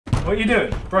What are you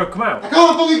doing? Bro, come out. I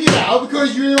can't fucking get out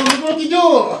because you're on the bloody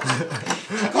door. I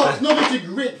can't, it's not a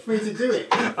grip for me to do it.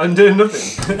 I'm doing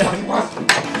nothing.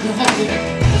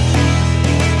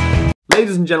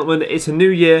 Ladies and gentlemen, it's a new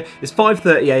year. It's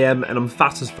 5:30 AM and I'm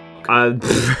fat as fuck. I've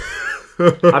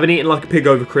been eating like a pig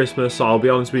over Christmas, so I'll be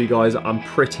honest with you guys, I'm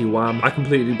pretty wham. I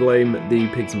completely blame the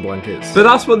pigs and blankets. But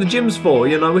that's what the gym's for,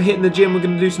 you know, we're hitting the gym, we're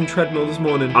going to do some treadmill this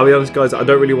morning. I'll be honest guys, I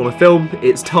don't really want to film.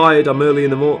 It's tired, I'm early in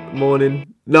the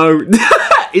morning. No,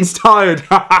 it's tired.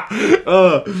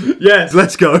 Yes,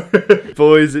 let's go.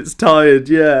 Boys, it's tired,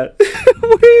 yeah.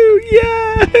 Woo,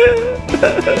 yeah.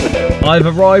 I've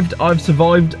arrived, I've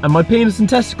survived, and my penis and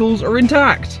testicles are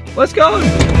intact. Let's go.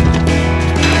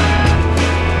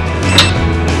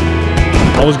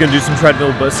 I was going to do some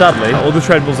treadmill, but sadly, all the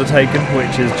treadmills are taken,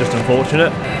 which is just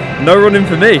unfortunate. No running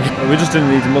for me. We're just doing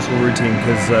the muscle routine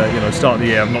because, you know, start of the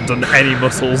year, I've not done any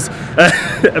muscles,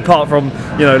 apart from,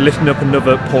 you know, lifting up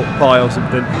another pork pie or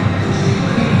something.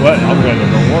 Well, I'm going the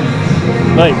wrong one.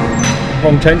 Mate,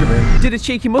 wrong change of room. Did a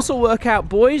cheeky muscle workout,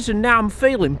 boys, and now I'm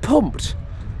feeling pumped.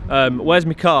 Where's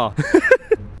my car?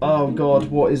 Oh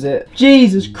God, what is it?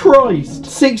 Jesus Christ!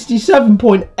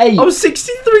 67.8! I was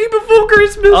 63 before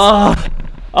Christmas!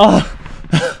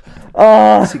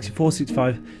 64,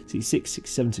 65, 66,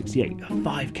 67, 68,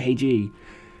 5 kg.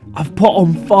 I've put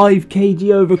on 5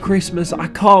 kg over Christmas, I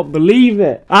can't believe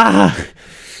it! 5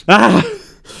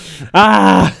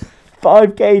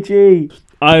 kg!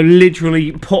 I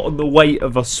literally put on the weight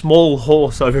of a small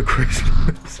horse over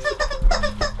Christmas.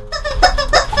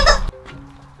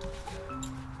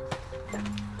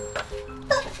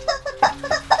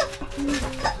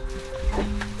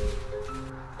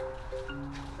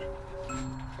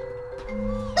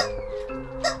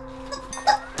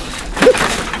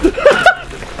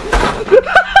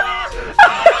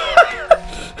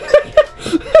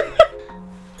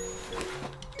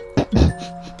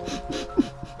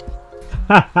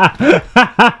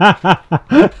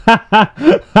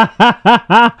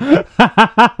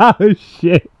 Oh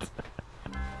shit.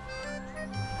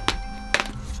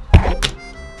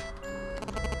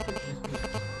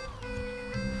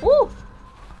 Woo.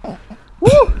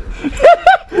 Woo.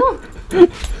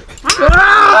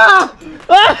 Ah!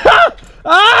 Ah!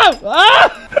 Ah!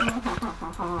 Ah!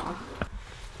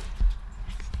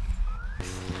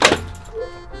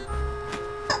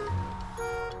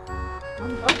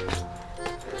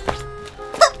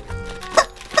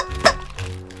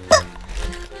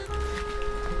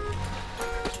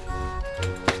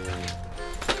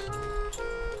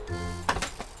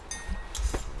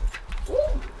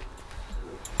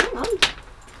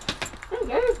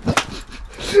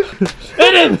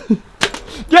 Get him!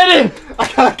 Get him! I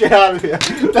can't get out of here.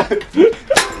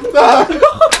 No.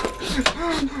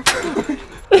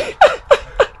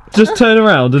 Just turn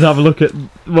around and have a look at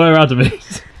where Adam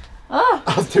is. Ah.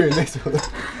 I was doing this one.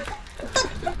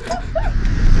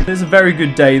 It's a very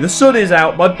good day. The sun is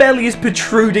out. My belly is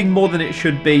protruding more than it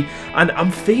should be. And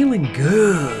I'm feeling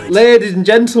good. Ladies and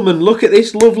gentlemen, look at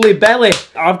this lovely belly.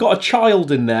 I've got a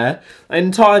child in there. An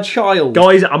entire child.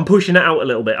 Guys, I'm pushing it out a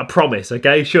little bit. I promise,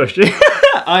 okay? Shush.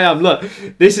 I am. Look,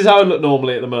 this is how I look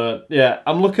normally at the moment. Yeah,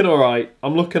 I'm looking alright.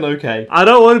 I'm looking okay. I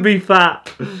don't want to be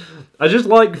fat. I just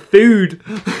like food.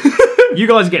 You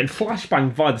guys are getting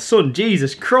flashbanged by the sun.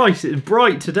 Jesus Christ, it's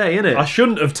bright today, isn't it? I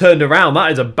shouldn't have turned around.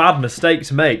 That is a bad mistake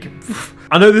to make.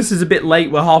 I know this is a bit late.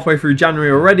 We're halfway through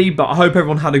January already, but I hope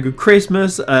everyone had a good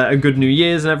Christmas, a good New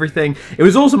Year's and everything. It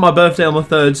was also my birthday on the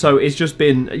 3rd, so it's just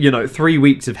been, you know, 3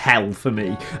 weeks of hell for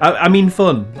me. I mean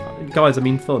fun. Guys, I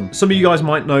mean fun. Some of you guys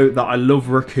might know that I love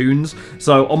raccoons.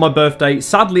 So on my birthday,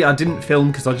 sadly, I didn't film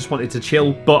because I just wanted to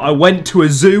chill, but I went to a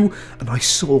zoo and I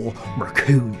saw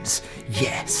raccoons.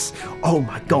 Yes. Oh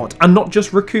my God. And not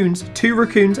just raccoons, 2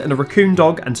 raccoons and a raccoon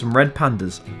dog and some red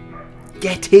pandas.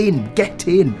 Get in, get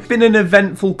in. It's been an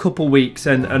eventful couple weeks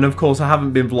and of course I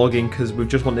haven't been vlogging because we've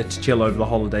just wanted to chill over the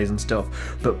holidays and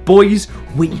stuff. But boys,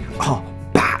 we are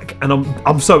back and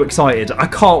I'm so excited. I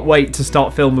can't wait to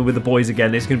start filming with the boys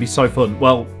again. It's going to be so fun.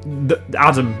 Well,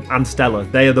 Adam and Stella,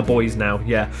 they are the boys now,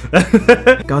 yeah.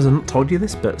 Guys, I've not told you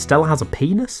this, but Stella has a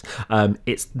penis.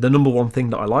 It's the #1 thing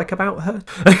that I like about her.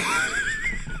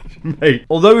 Mate.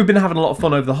 Although we've been having a lot of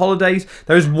fun over the holidays,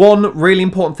 there is one really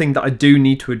important thing that I do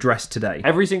need to address today.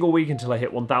 Every single week until I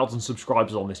hit 1,000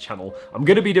 subscribers on this channel, I'm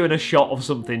going to be doing a shot of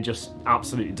something just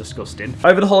absolutely disgusting.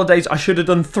 Over the holidays, I should have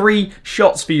done 3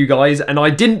 shots for you guys, and I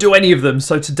didn't do any of them,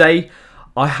 so today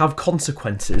I have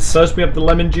consequences. First, we have the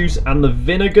lemon juice and the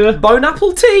vinegar. Bone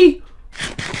apple tea!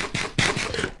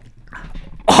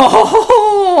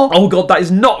 Oh god, that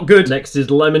is not good. Next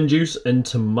is lemon juice and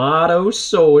tomato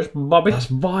sauce, Bobby. That's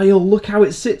vile. Look how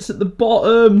it sits at the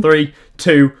bottom. 3,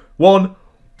 2, 1.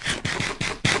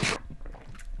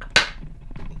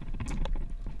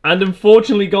 And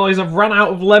unfortunately, guys, I've ran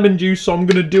out of lemon juice, so I'm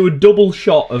going to do a double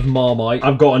shot of Marmite.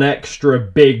 I've got an extra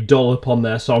big dollop on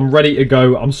there, so I'm ready to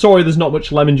go. I'm sorry there's not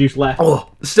much lemon juice left. Oh,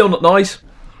 still not nice.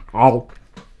 Oh.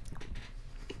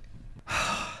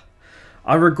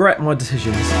 I regret my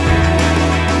decisions.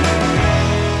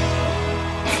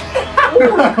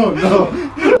 Oh no!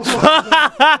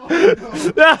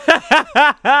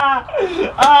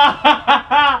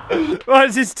 Why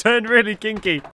has this turned really kinky?